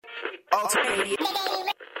Altered Daily.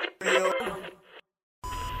 4,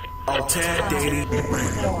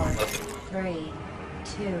 3,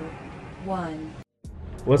 2, 1.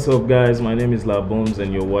 What's up, guys? My name is Labones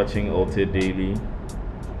and you're watching Altered Daily.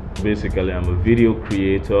 Basically, I'm a video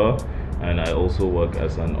creator and I also work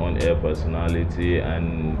as an on-air personality,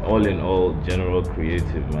 and all in all, general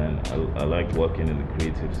creative, man. I like working in the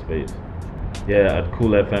creative space. Yeah, at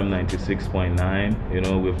Cool FM 96.9. You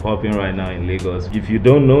know, we're popping right now in Lagos. If you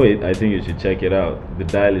don't know it, I think you should check it out. The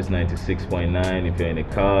dial is 96.9. If you're in a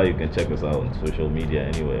car, you can check us out on social media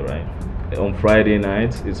anyway, right? On Friday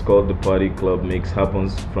nights, it's called the Party Club Mix.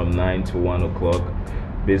 Happens from 9 to 1 o'clock.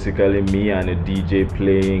 Basically, me and a DJ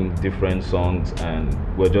playing different songs, and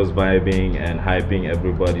we're just vibing and hyping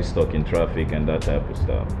everybody stuck in traffic and that type of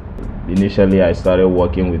stuff. Initially, I started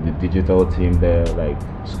working with the digital team there, like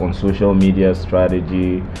on social media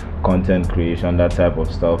strategy, content creation, that type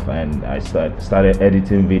of stuff, and I started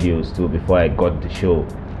editing videos too before I got the show.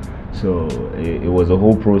 So it was a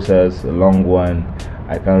whole process, a long one.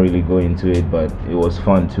 I can't really go into it, but it was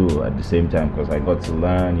fun too at the same time because I got to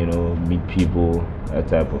learn, you know, meet people, that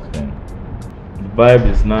type of thing. The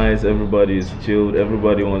vibe is nice, everybody is chilled,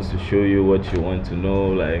 everybody wants to show you what you want to know.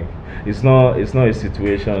 Like, it's not a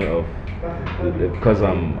situation of because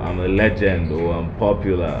I'm a legend or I'm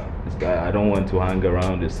popular. I don't want to hang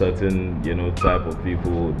around a certain, you know, type of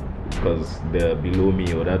people because they're below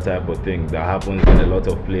me or that type of thing. That happens in a lot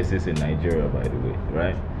of places in Nigeria, by the way,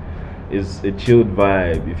 right? It's a chilled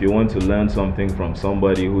vibe. If you want to learn something from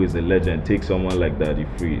somebody who is a legend, take someone like Daddy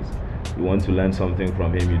Freeze. You want to learn something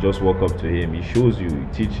from him, you just walk up to him, he shows you, he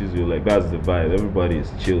teaches you. Like, that's the vibe. Everybody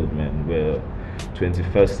is chilled, man. We're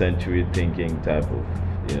 21st century thinking type of,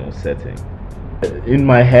 you know, setting. In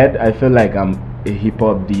my head, I feel like I'm a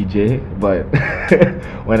hip-hop DJ, but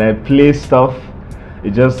when I play stuff,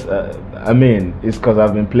 it just I mean, it's because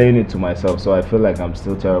I've been playing it to myself, so I feel like I'm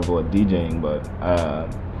still terrible at DJing. But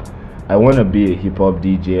I want to be a hip-hop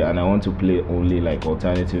DJ, and I want to play only like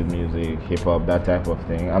alternative music, hip-hop, that type of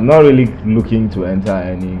thing. I'm not really looking to enter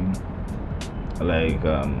any like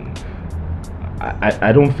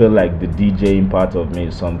I don't feel like the DJing part of me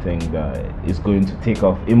is something that is going to take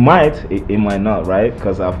off. It might not, right?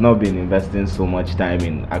 Because I've not been investing so much time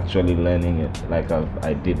in actually learning it like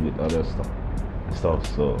I did with other stuff.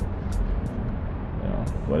 So, you know,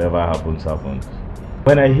 whatever happens.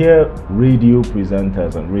 When I hear radio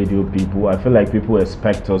presenters and radio people, I feel like people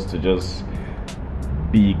expect us to just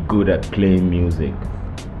be good at playing music.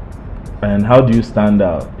 And how do you stand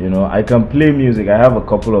out? You know, I can play music. I have a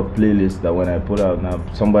couple of playlists that when I put out now,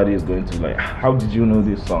 somebody is going to like, how did you know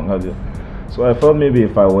this song? So I felt maybe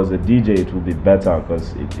if I was a DJ, it would be better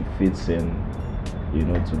because it fits in, you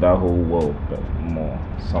know, to that whole world more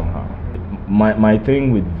somehow. My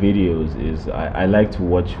thing with videos is I like to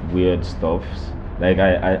watch weird stuff. Like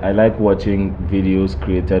I like watching videos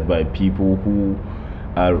created by people who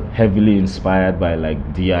are heavily inspired by like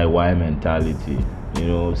DIY mentality, you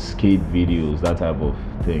know, skate videos, that type of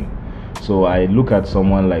thing. So I look at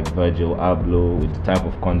someone like Virgil Abloh with the type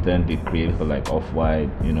of content they create for like Off-White,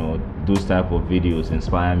 you know, those type of videos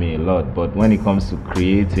inspire me a lot. But when it comes to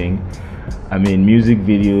creating, I mean, music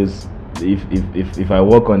videos, if I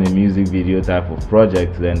work on a music video type of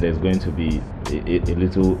project, then there's going to be a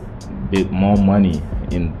little bit more money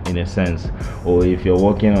in a sense. Or if you're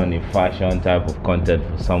working on a fashion type of content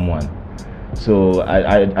for someone, so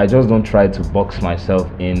I just don't try to box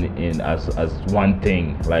myself in as one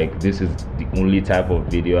thing, like this is the only type of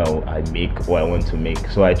video I make or I want to make.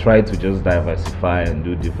 So I try to just diversify and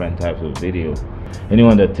do different types of video.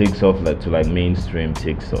 Anyone that takes off like to like mainstream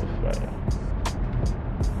takes off,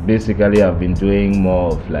 right? Basically, I've been doing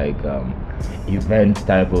more of like event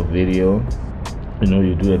type of video. You know,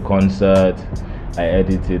 you do a concert, I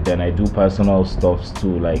edit it, then I do personal stuffs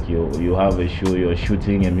too. Like you have a show, you're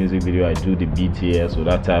shooting a music video, I do the BTS or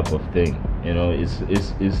that type of thing. You know,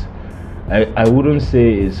 I wouldn't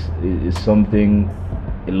say it's something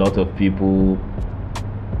a lot of people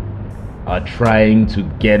are trying to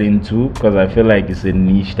get into, because I feel like it's a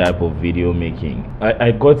niche type of video making.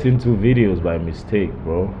 I got into videos by mistake,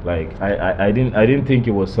 bro. Like I didn't think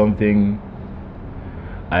it was something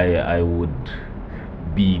I would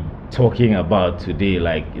be talking about today.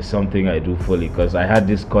 Like, it's something I do fully because I had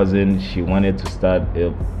this cousin, she wanted to start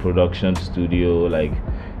a production studio, like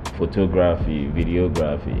photography,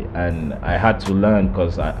 videography, and I had to learn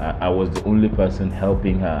because I was the only person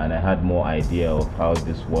helping her, and I had more idea of how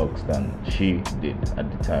this works than she did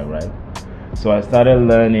at the time, right? So I started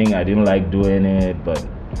learning. I didn't like doing it, but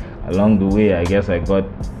along the way I guess I got,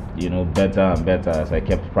 you know, better and better as I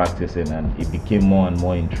kept practicing, and it became more and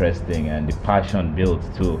more interesting, and the passion built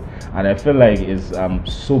too. And I feel like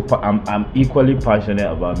I'm equally passionate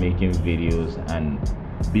about making videos and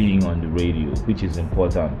being on the radio, which is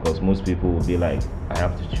important because most people will be like, I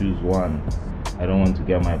have to choose one. I don't want to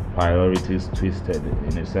get my priorities twisted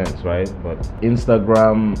in a sense, right? But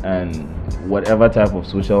Instagram and whatever type of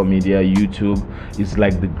social media, YouTube, is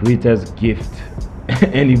like the greatest gift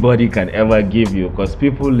anybody can ever give you, because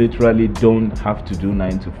people literally don't have to do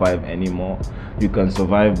 9 to 5 anymore. You can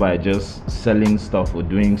survive by just selling stuff or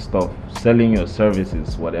doing stuff, selling your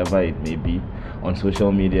services, whatever it may be, on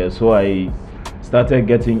social media. So I started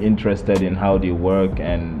getting interested in how they work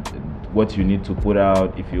and what you need to put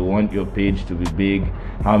out if you want your page to be big,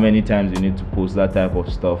 how many times you need to post, that type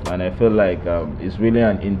of stuff. And I feel like it's really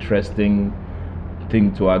an interesting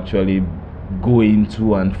thing to actually go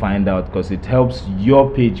into and find out, because it helps your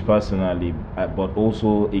page personally, but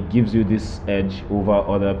also it gives you this edge over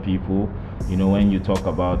other people, you know, when you talk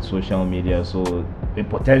about social media. So the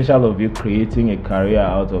potential of you creating a career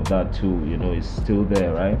out of that too, you know, is still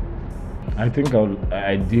there, right? I think I would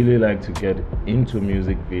ideally like to get into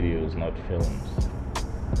music videos, not films,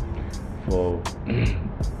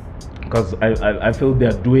 because I feel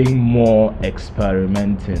they're doing more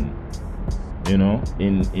experimenting, you know,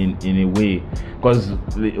 in a way. Because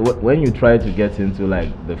when you try to get into like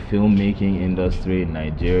the filmmaking industry in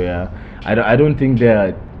Nigeria, I don't think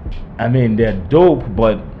they're dope,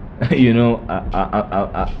 but you know,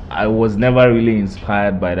 I was never really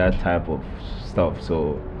inspired by that type of stuff.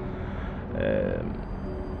 So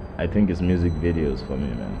I think it's music videos for me,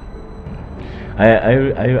 man.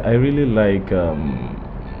 I really like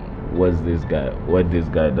what this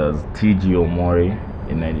guy does, TG Omori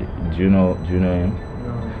in Nigeria. Do you know him?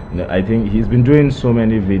 No. I think he's been doing so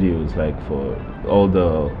many videos like for all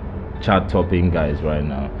the chart topping guys right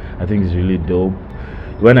now. I think it's really dope.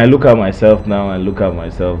 When I look at myself now, I look at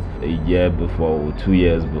myself a year before or 2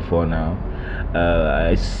 years before now,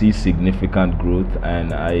 I see significant growth,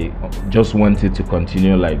 and I just want it to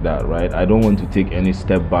continue like that, right? I don't want to take any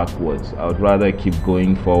step backwards. I would rather keep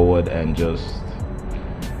going forward and just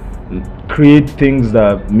create things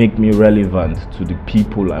that make me relevant to the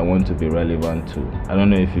people I want to be relevant to. I don't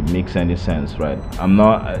know if it makes any sense, right? I'm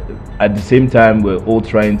not, at the same time, we're all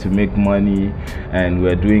trying to make money and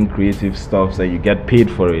we're doing creative stuff so you get paid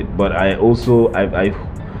for it, but I also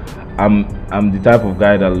I'm the type of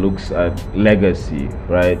guy that looks at legacy,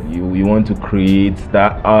 right? You want to create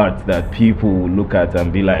that art that people will look at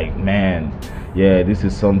and be like, man, yeah, this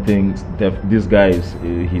is something that this guy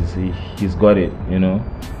he's got it, you know.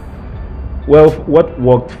 Well, what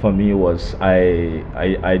worked for me was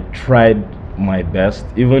I tried my best,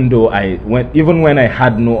 even when I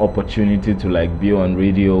had no opportunity to like be on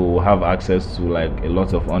radio or have access to like a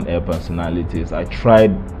lot of on-air personalities. I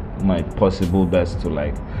tried my possible best to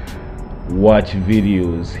like watch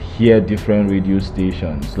videos, hear different radio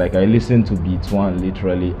stations. Like I listen to Beats One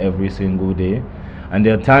literally every single day, and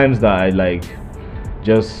there are times that I like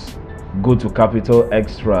just go to Capital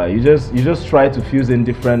Extra. You just try to fuse in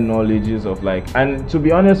different knowledges of like, and to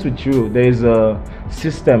be honest with you, there is a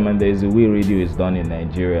system and there is a way radio is done in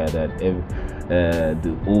Nigeria, that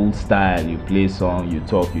the old style, you play song, you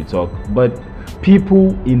talk, but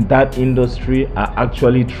people in that industry are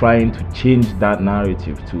actually trying to change that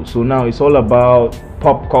narrative too. So now it's all about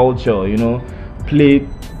pop culture, you know, play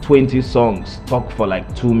 20 songs, talk for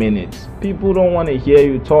like 2 minutes. People don't want to hear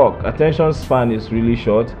you talk. Attention span is really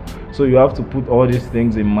short, so you have to put all these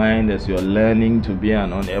things in mind as you're learning to be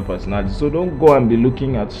an on-air personality. So don't go and be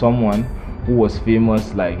looking at someone who was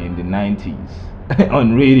famous like in the 90s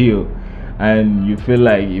on radio and you feel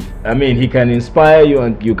like, he can inspire you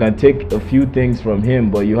and you can take a few things from him,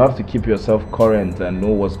 but you have to keep yourself current and know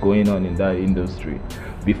what's going on in that industry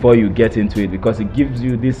before you get into it, because it gives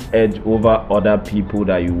you this edge over other people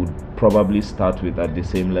that you would probably start with at the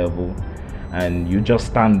same level, and you just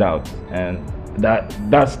stand out, and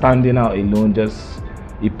that standing out alone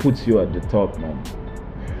it puts you at the top, man.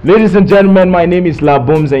 Ladies and gentlemen, my name is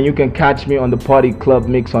LaBooms, and you can catch me on the Party Club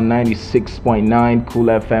Mix on 96.9 Cool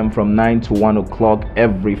FM from 9 to 1 o'clock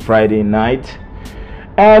every Friday night.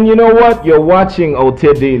 And you know what? You're watching Ote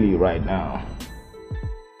Daily right now.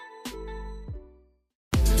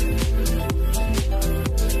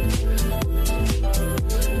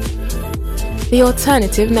 The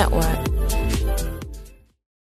Alternative Network.